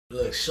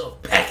Look, show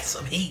packing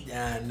some heat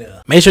down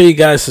there. Make sure you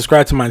guys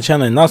subscribe to my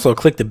channel and also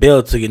click the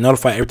bell to get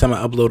notified every time I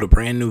upload a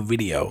brand new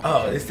video.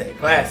 Oh, it's that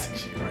classic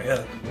shit right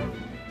here.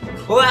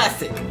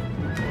 Classic.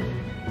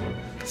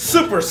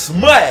 Super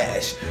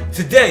Smash.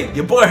 Today,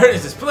 your boy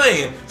Ernest is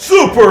playing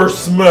Super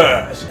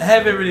Smash. I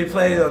haven't really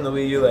played on the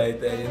Wii U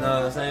like that, you know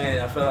what I'm saying?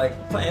 I feel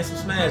like playing some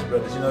Smash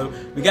Brothers, you know.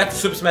 We got the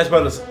Super Smash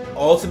Brothers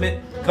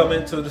Ultimate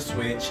coming to the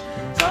Switch.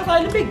 So I was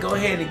like, let me go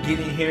ahead and get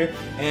in here.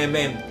 And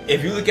man,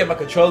 if you look at my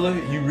controller,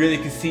 you really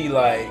can see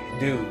like,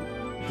 dude,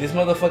 this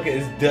motherfucker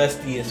is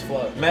dusty as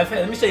fuck. Matter of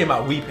fact, let me show you my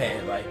Wii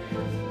pad. Like,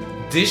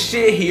 this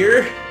shit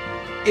here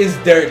is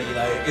dirty.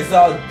 Like, it's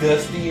all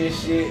dusty and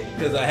shit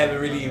because I haven't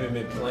really even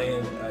been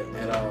playing like,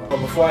 at all. But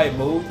before I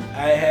moved,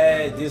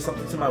 I did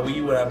something to my Wii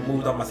U where I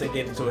moved all my save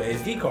data to an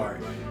SD card.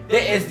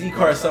 That SD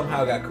card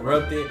somehow got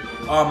corrupted.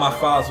 All my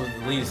files was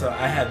deleted, so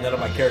I have none of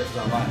my characters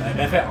unlocked. Like,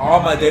 in fact, all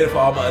my data for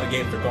all my other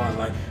games are gone.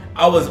 Like,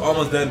 I was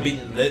almost done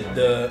beating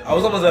the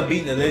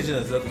Legend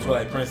of Zelda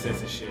Twilight Princess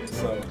and shit.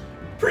 So,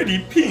 pretty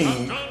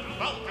pink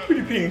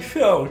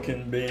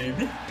Falcon,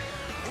 baby.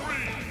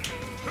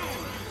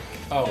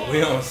 Oh,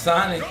 we on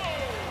Sonic?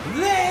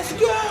 Let's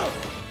go!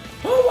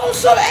 Who wants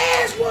some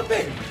ass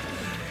whooping?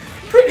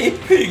 Pretty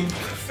pink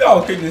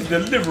Falcon is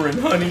delivering,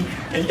 honey,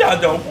 and y'all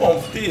don't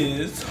want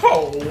this.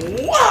 Oh,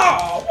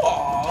 wow,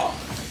 wow.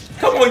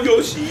 Come on,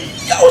 Yoshi,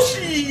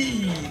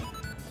 Yoshi!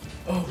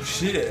 Oh,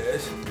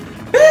 shit.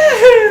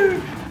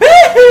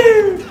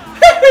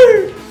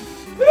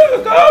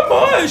 Come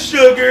on,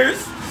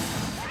 sugars.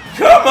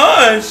 Come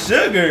on,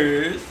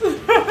 sugars.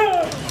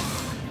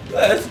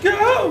 Let's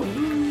go.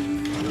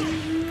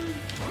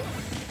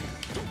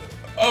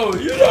 Oh,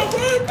 you don't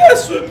want to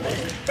mess with me.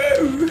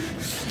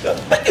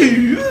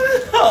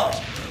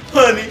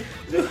 Honey,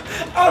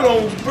 I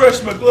don't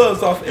brush my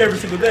gloves off every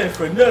single day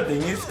for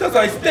nothing. It's because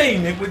I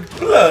stain it with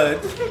blood.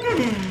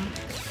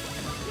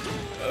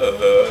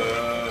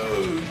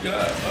 Oh,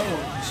 God. Oh,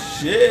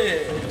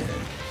 shit.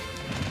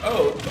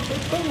 Oh,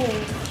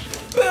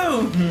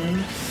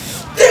 boom.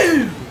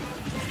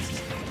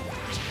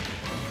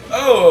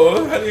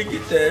 Oh, how did you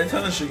get that?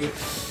 Ton of sugar.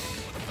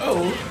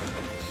 Oh.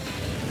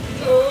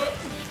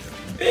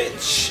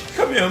 Bitch,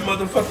 come here,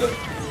 motherfucker.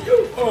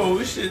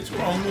 Oh, shit,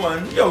 wrong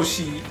one.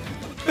 Yoshi,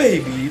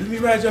 baby, let me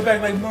ride your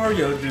back like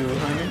Mario do,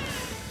 honey.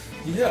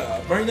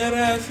 Yeah, bring that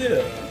ass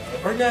here.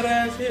 Bring that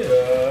ass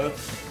here.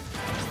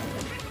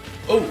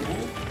 Oh,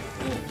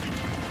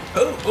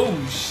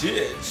 oh,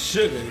 shit,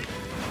 sugar.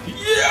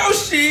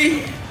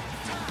 Yoshi.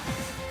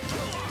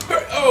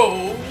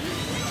 Oh,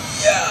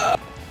 yeah.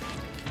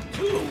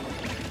 Ooh.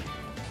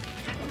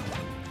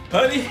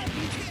 Honey,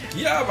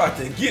 yeah, I'm about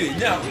to get it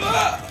now.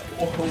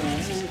 Oh,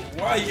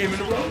 why are you aiming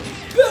the wrong?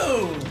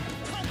 Boom!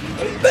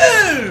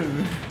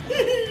 Boom!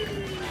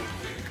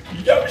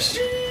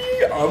 Yoshi!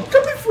 I'm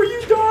coming for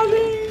you,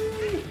 darling!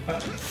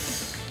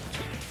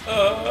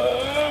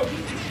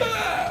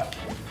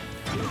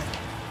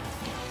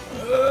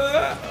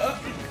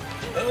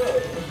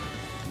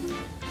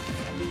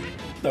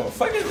 The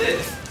fuck is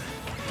this?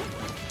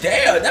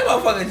 Damn, that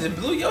motherfucker just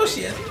blew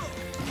Yoshi.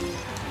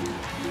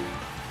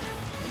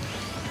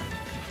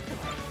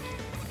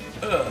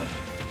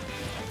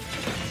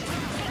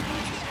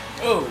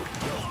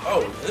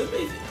 Let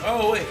me.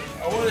 Oh wait,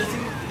 I want to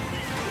see.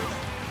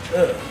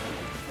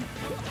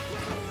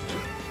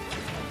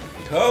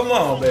 Come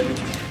on, baby.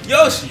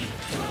 Yoshi,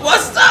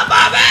 what's up,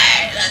 my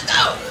man? Let's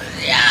go.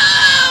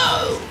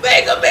 Yo,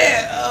 Mega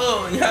Man.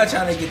 Oh, y'all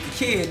trying to get the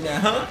kid now,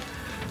 huh?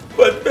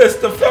 But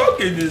Mr.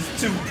 Falcon is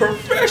too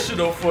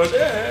professional for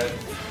that.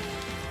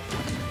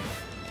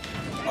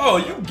 Oh,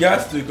 you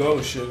got to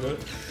go, sugar.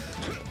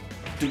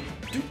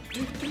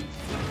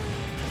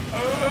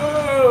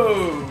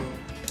 Oh.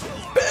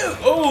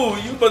 Oh,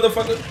 you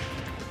motherfucker.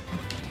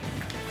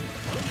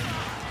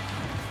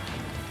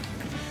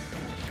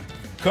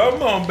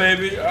 Come on,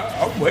 baby.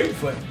 I'm waiting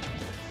for you.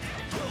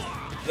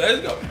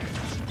 Let's go.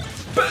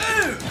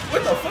 Boom!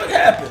 What the fuck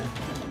happened?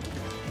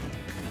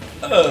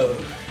 Oh.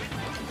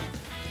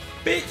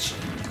 Bitch.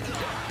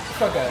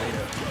 Fuck out of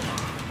here.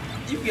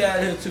 You get out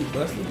of here too,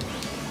 Buster.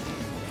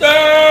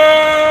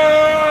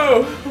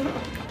 No!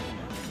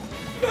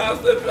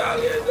 Master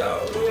Falcon, no.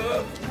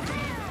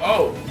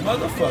 Oh,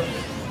 motherfucker.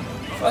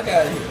 Fuck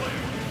out of here.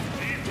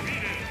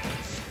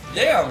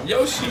 Damn,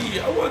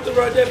 Yoshi, I want to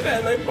ride that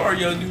back like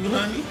Mario do,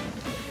 honey.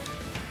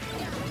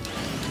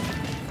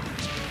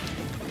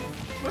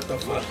 What the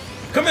fuck?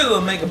 Come here,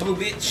 little Mega Blue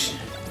bitch.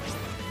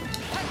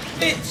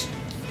 Bitch.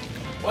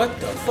 What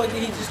the fuck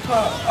did he just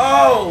call?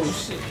 Oh,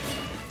 shit.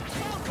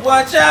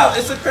 Watch out.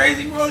 It's a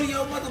crazy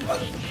rodeo,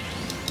 motherfucker.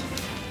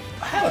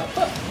 How the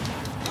fuck?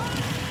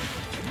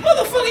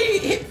 Motherfucker, he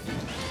hit.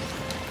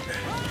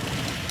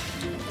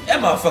 That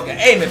motherfucker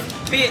aiming,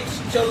 bitch.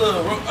 Your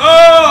little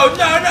oh,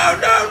 no.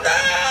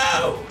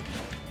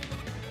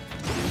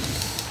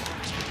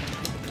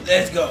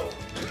 Let's go.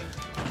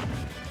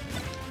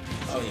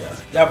 Oh, yeah.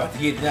 Y'all about to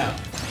get it now.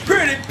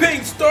 Pretty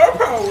pink star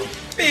power,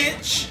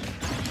 bitch.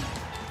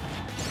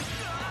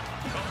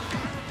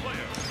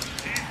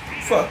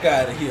 Fuck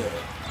out of here.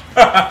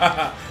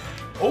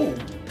 Oh,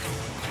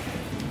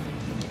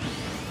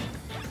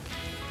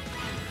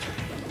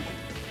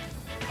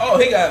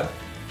 he got,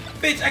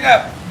 bitch, I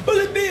got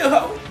bullet bill,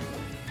 ho.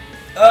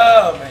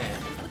 Oh, man.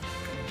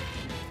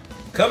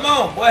 Come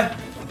on, boy.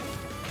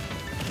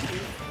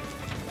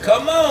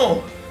 Come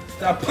on.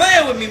 Stop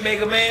playing with me,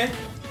 Mega Man.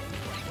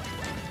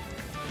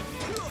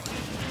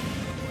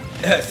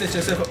 Set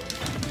yourself up.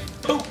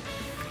 Boop.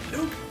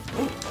 Boop.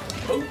 Boop.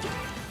 Boop.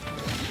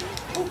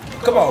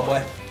 Boop. Come on,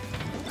 boy.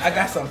 I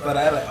got something for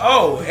that. Like,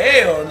 oh,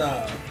 hell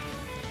no.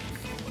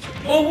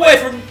 Move away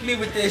from me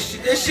with this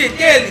shit. That shit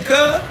deadly,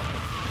 cuz.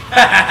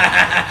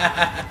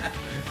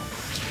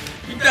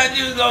 You thought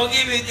you was gonna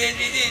give me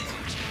this.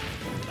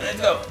 Let's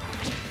go.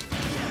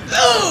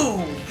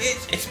 Boom!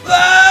 Bitch,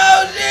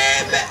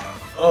 explosion!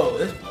 Oh,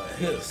 this boy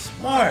here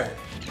smart.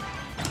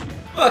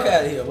 Fuck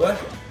out of here, boy.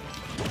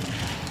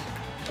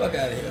 Fuck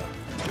out of here.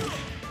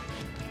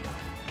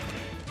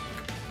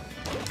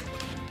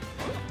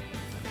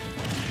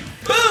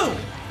 Boom!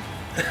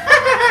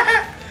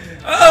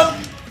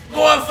 I'm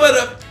going for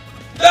the...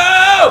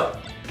 No!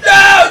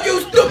 No,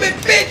 you stupid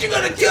bitch! You're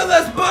gonna kill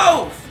us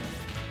both!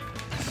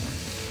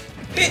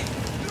 Bitch!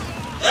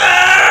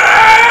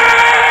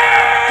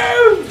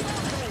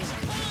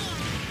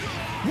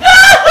 No!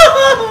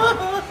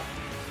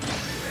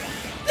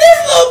 This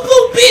little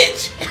blue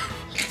bitch!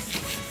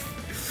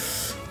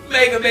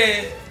 Mega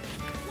Man,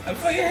 I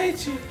fucking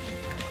hate you.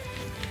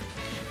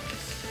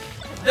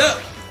 No.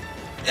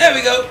 There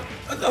we go.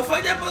 What the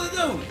fuck that supposed to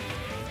do?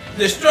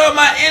 Destroy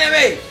my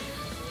enemy!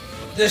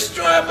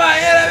 Destroy my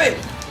enemy!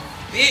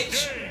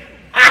 Bitch!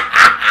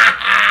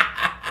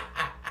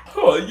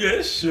 Oh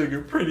yes,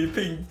 Sugar, pretty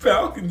pink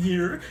falcon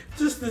here.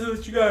 Just to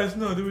let you guys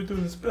know that we're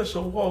doing a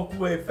special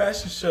walkaway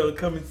fashion show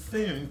coming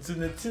soon to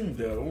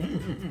Nintendo. 3, 2,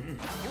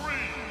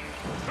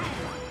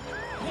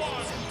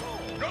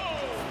 1, go!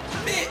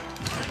 Bitch!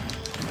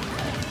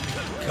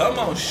 Come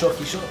on,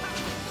 Shocky Shock.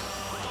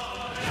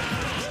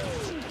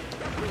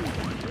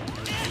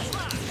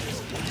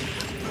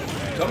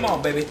 Come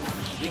on, baby.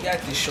 We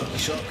got this, Shocky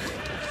Shock.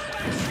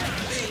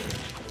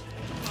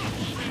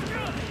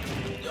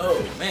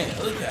 Oh man,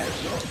 look at it,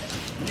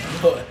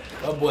 boy.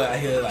 My boy out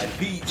here like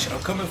peach. I'm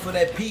coming for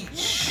that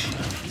peach.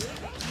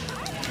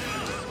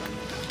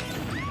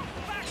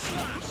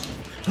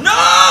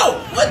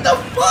 No! What the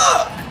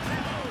fuck?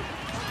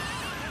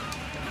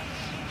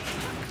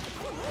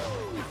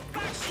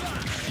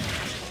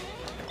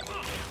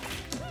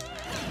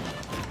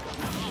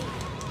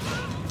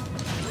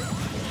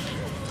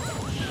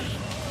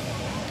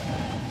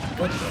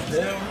 What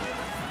the hell?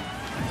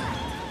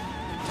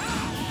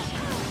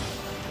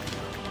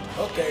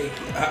 Okay,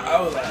 I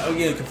was like, I'm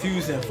getting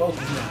confused and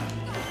focused now.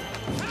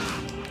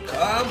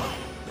 Come on.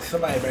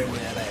 Somebody bring me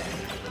that ass.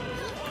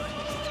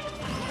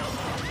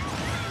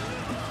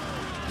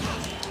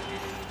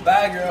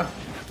 Bye, girl.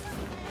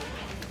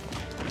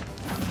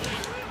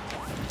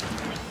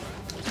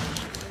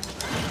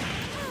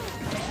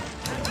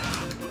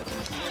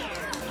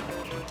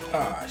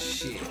 Ah,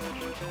 shit.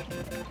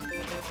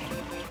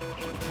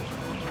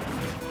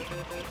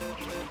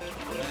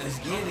 Let's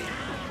get it.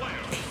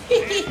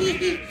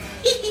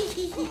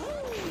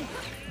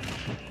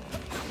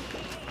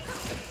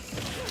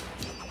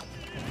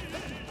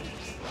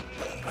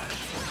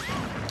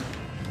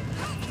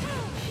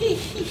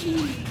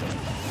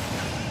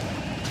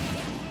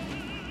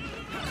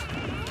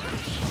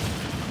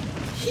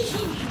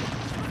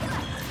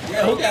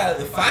 Yeah, who got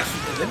the Fox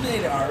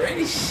eliminated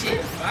already?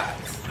 Shit,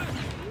 Fox.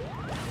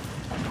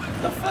 What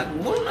the fuck,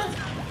 Luna?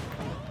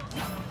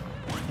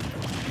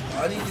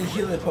 I need this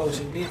healing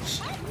potion, bitch.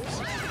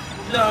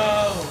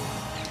 No.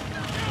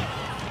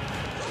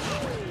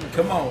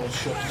 Come on,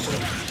 shorty.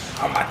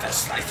 I'm about to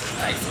slice the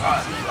knife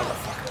on you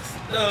motherfuckers.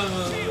 No.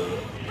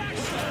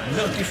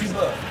 Milk if you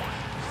buck.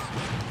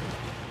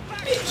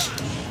 Bitch.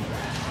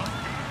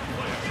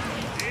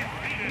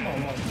 Come on,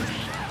 mama.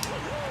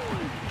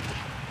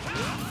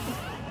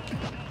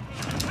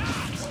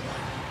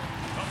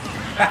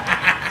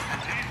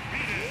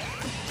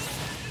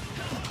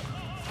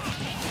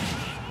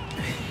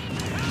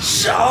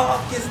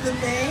 Shark is the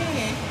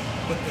man.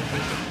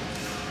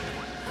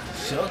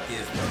 Shark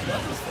is the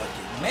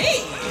motherfucking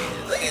man.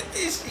 Look at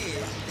this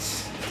shit.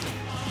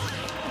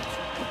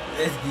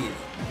 Let's get it.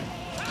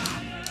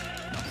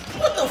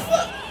 What the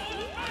fuck?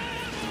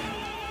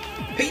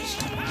 Peach.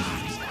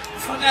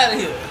 Fuck out of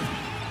here.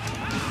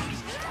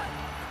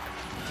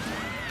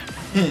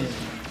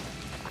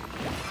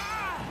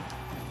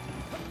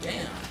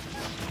 Damn.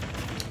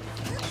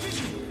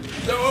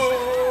 No.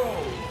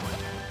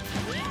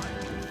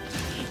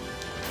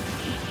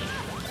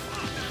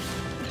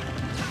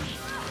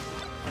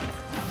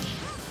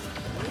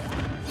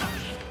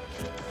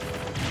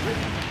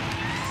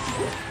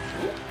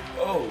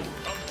 Oh.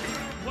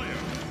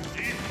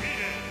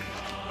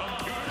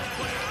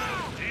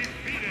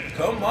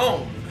 Come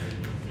on.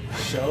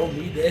 Show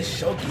me that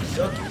shoky.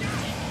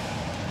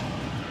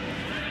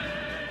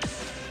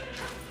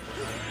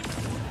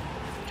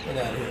 Get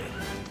out of here.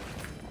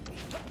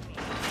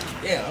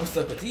 Yeah, I'm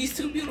stuck with these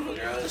two beautiful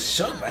girls.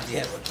 Shook about to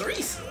have a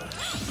threesome.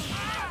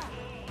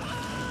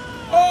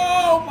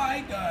 Oh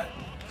my god.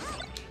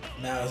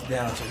 Now it's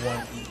down to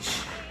one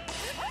each.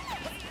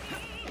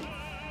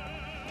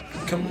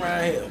 Come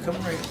right here. Come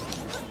right here.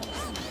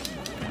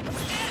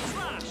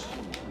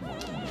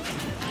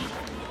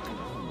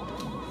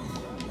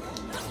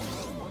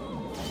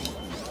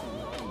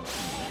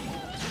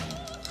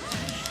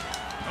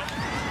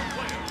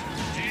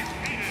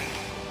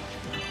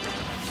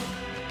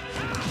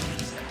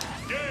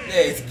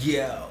 Let's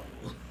go.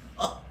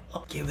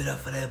 Give it up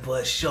for that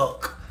boy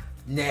Shulk.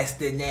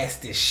 Nasty,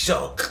 nasty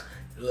Shulk.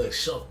 Look,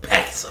 Shulk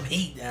packing some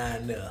heat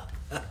down there.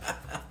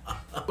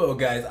 Well,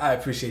 guys, I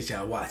appreciate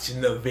y'all watching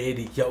the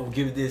video.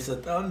 Give this a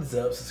thumbs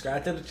up.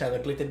 Subscribe to the channel.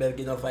 Click the bell to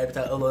get notified every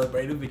time I upload a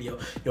brand new video.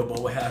 Your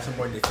boy will have some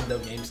more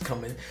Nintendo games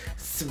coming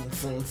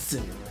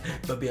soon.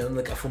 But be on the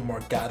lookout for more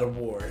God of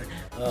War.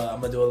 I'm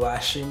going to do a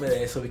live stream of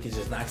that so we can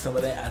just knock some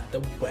of that out the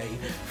way.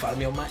 Follow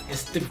me on my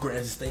Instagram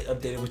to stay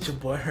updated with your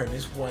boy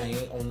Ernest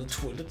Wayne on the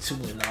Twitter too,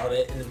 and all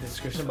that in the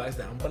description box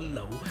down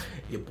below.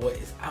 Your boy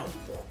is out.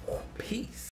 Peace.